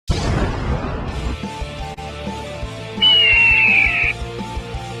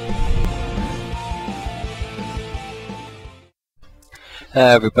Hello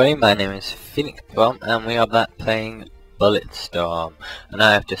everybody, my name is Phoenix and we are back playing BulletStorm, and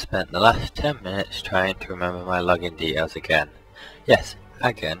I have just spent the last 10 minutes trying to remember my login details again. Yes,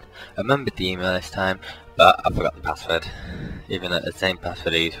 again. I remembered the email this time, but I forgot the password, even though it's the same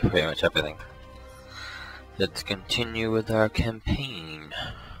password I use for pretty much everything. Let's continue with our campaign.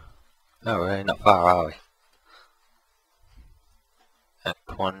 Oh, we're really not far, are we?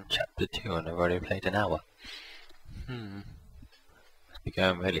 Act 1, Chapter 2, and I've already played an hour. Be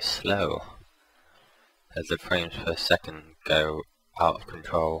going really slow as the frames per second go out of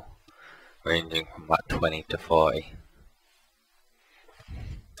control, ranging from about 20 to 40.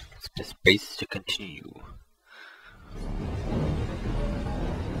 Space to continue.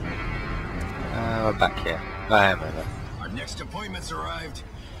 We're back here. I remember. Our next appointment's arrived.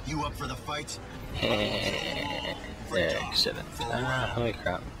 You up for the fight? Excellent. Holy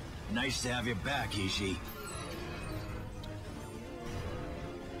crap. Nice to have you back, Ishi.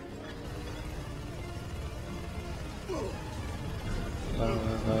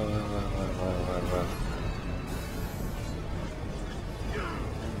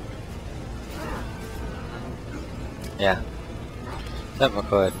 Yeah. I haven't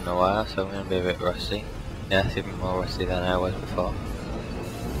recorded in a while, so I'm going to be a bit rusty. Yeah, it's even more rusty than I was before.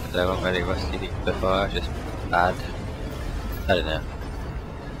 Because I wasn't really rusty before, I was just bad. I don't know.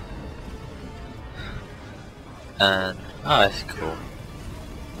 And, oh, that's cool.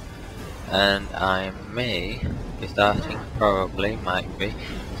 And I may be starting, might be,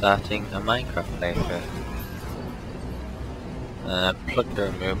 starting a Minecraft playthrough. Plugged the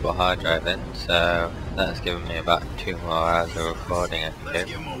removable hard drive in, so that's given me about 2 more hours of recording I can do. Let's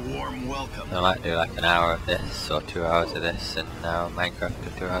give him a warm welcome. I might do like an hour of this, or 2 hours of this, and an hour of Minecraft,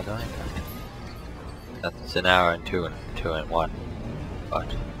 or 2 hours of Minecraft. That's an hour and 2 and 1.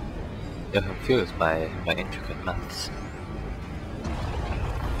 But you're confused by my intricate maths.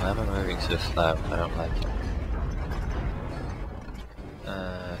 Why am I moving so slow? I don't like it.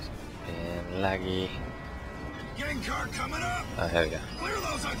 It's being laggy. Gang car coming up. Oh, here we go. Clear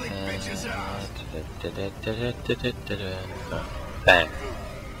those ugly bitches out. Bang.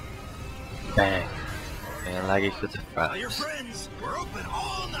 Bang. Being laggy because of Tell your fraps. friends, we're open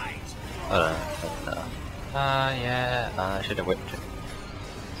all night. Hold on, no. Yeah. I should have whipped him.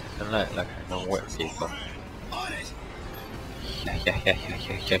 It doesn't look like I can whip people. On it. Yeah.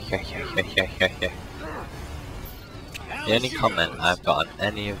 The only comment I've got on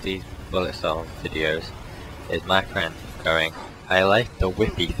any of these BulletStorm videos is my friend going, I like the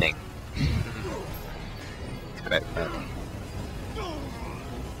whippy thing. It's quite funny.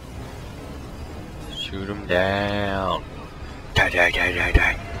 Shoot him down. Die.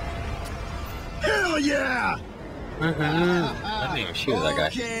 Hell yeah! I didn't even shoot that guy.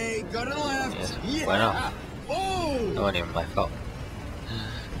 Okay, go to the left. Yes, Yeah. went off. Oh! It wasn't even my fault.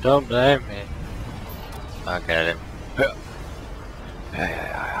 Don't blame me. I'll get him.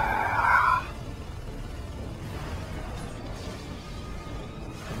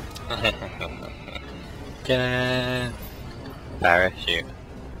 Get him. Parachute.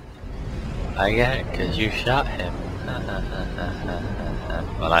 I get it, because you shot him.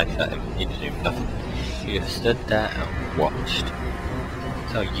 Well, I shot him, he didn't do nothing. You just stood there and watched.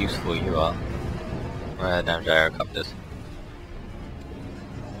 That's how useful you are. Where are damn gyrocopters?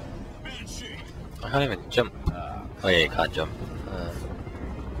 I can't even jump. Oh yeah, you can't jump.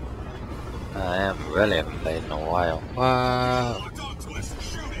 Really haven't played in a while. Whoa!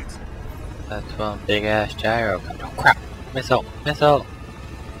 That's one big ass gyrocopter. Oh crap! Missile!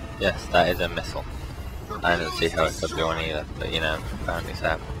 Yes, that is a missile. I didn't see how it could be one either, but you know, apparently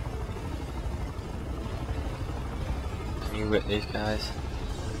so. Can you whip these guys?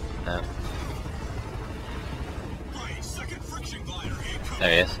 No. There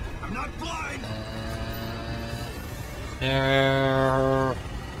he is. I'm not blind.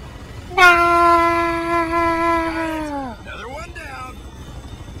 Another one down.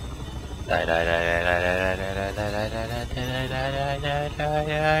 Die.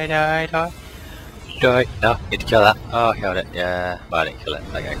 No, need to kill that. Oh, I killed it. Yeah, well, I didn't kill it.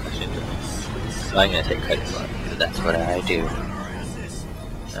 That guy crashed into it. So I'm gonna take credit for it, because that's what I do.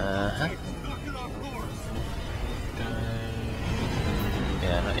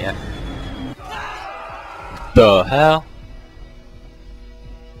 Yeah, not yet. The hell?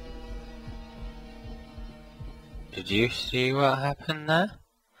 Did you see what happened there?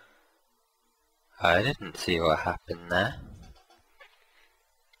 I didn't see what happened there.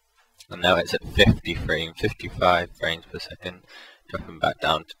 And now it's at 55 frames per second, dropping back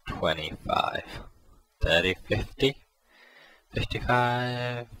down to 25. 30, 50,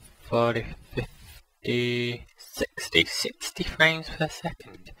 55, 40, 50. 60 frames per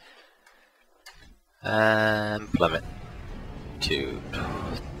second. And plummet to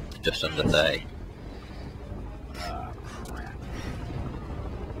just under 30.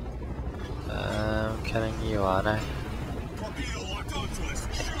 I'm killing you, aren't I?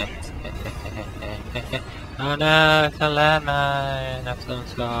 Oh no, it's a landmine of some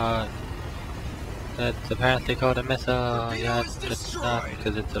sort. It's apparently called a missile. Yeah, it's not,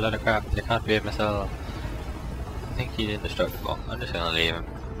 because it's a lot of crap. It can't be a missile. I think he's indestructible. I'm just gonna leave him.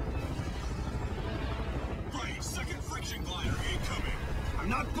 Right, second friction glider incoming. I'm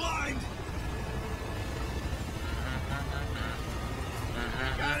not blind.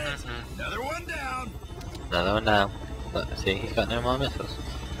 Got it. Another one down. Another one down. But see, he's got no more missiles.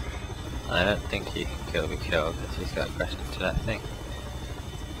 I don't think he can be killed because he's got crashed into that thing.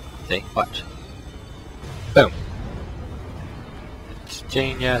 See? Watch. Boom! It's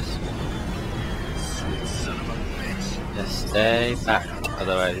genius! Son of a bitch. Just stay back,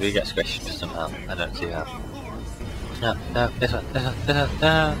 otherwise we get squished somehow. I don't see how. No, no, this one, no! Oh,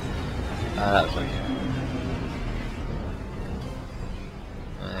 that was one.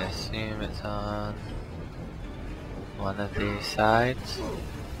 I assume it's on one of these sides.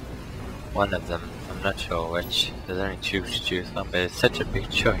 One of them, I'm not sure which. There's only two to choose from, but it's such a big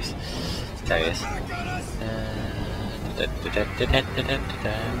choice. There he is.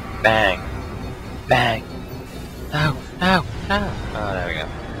 Bang! Bang! No! No! No! Oh, there we go.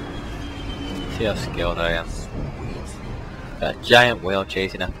 See how skilled I am. That giant whale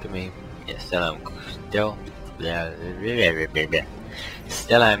chasing after me. Yes, still I'm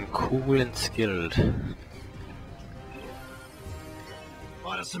cool and skilled.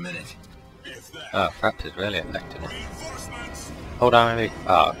 Bought us a minute. Oh, crap is really affecting it. Hold on, maybe.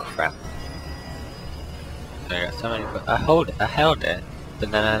 Oh, crap. So I got so many. I held it,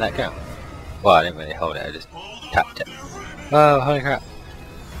 but then I let go. Well, I didn't really hold it, I just tapped it. Whoa, holy crap.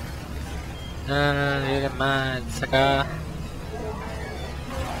 No, you get mine, sucker.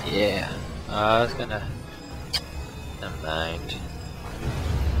 Yeah. I was gonna. Never mind.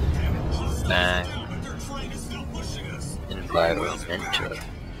 Bang. Environmental.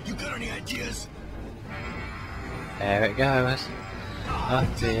 You got any ideas? There it goes.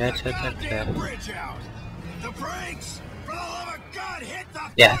 Off the edge of the Goddamn cliff. bridge out. The brakes! For the love of God, hit the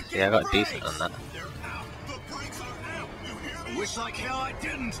Yeah, fucking see, I got brakes! decent on that. They're out. The brakes are out. You hear me? Wish like hell I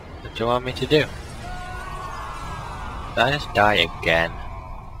didn't. What do you want me to do? Did I just die again?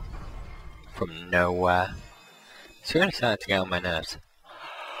 From nowhere. It's really starting to get on my nerves.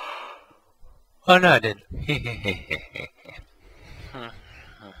 Oh no, I didn't.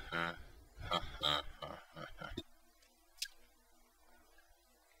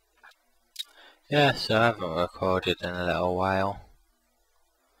 Yeah, so I haven't recorded in a little while.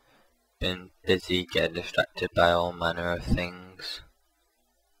 Been busy getting distracted by all manner of things.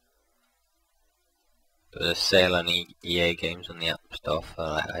 There was a sale on EA games on the App Store for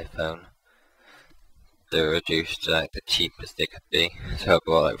like iPhone. They were reduced to like the cheapest they could be, so I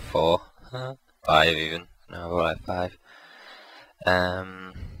bought like 4, 5 even. No, I bought like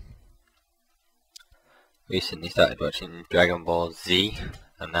 5. Recently started watching Dragon Ball Z.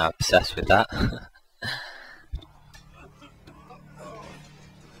 I'm now obsessed with that.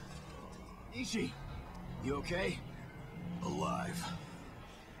 Ishi, you okay? Alive.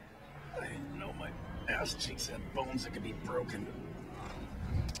 I didn't know my ass cheeks had bones that could be broken.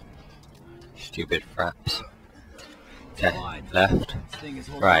 Stupid fraps. Okay, left,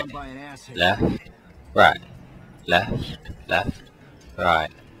 right, left, right, left, left,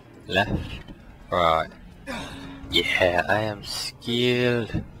 right, left, right. Yeah, I am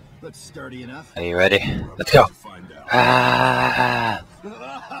skilled. Looks sturdy enough. Are you ready? Let's go. Ah!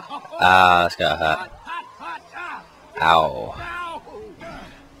 Ah, that's gotta hurt. Ow.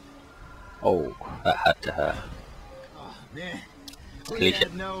 Oh, that had to hurt. Police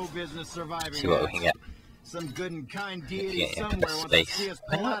it. See what we can get. Some good and kind deity Get into somewhere the wants to see space. us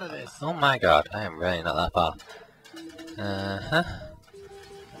pull out of this. Oh my god, I am really not that far.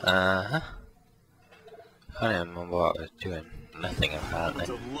 I don't even remember what I was doing. Nothing apparently.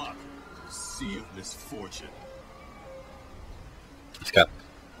 To luck, sea of misfortune. Let's go.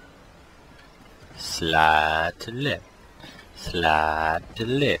 Slide to left. Slide to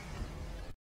left.